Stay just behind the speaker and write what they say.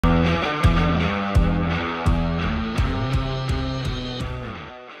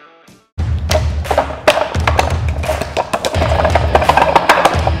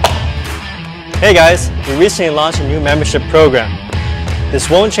Hey guys, we recently launched a new membership program. This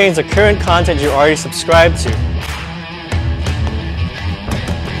won't change the current content you already subscribe to.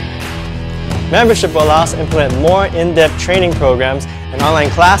 Membership will allow us to implement more in-depth training programs and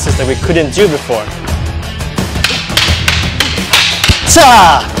online classes that we couldn't do before.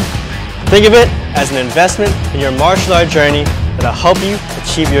 Think of it as an investment in your martial art journey that'll help you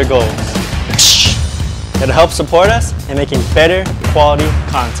achieve your goals. It'll help support us in making better quality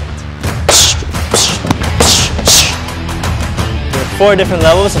content. There are 4 different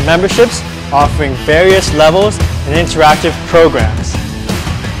levels of memberships offering various levels and interactive programs.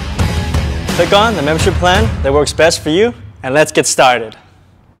 Click on the membership plan that works best for you and let's get started.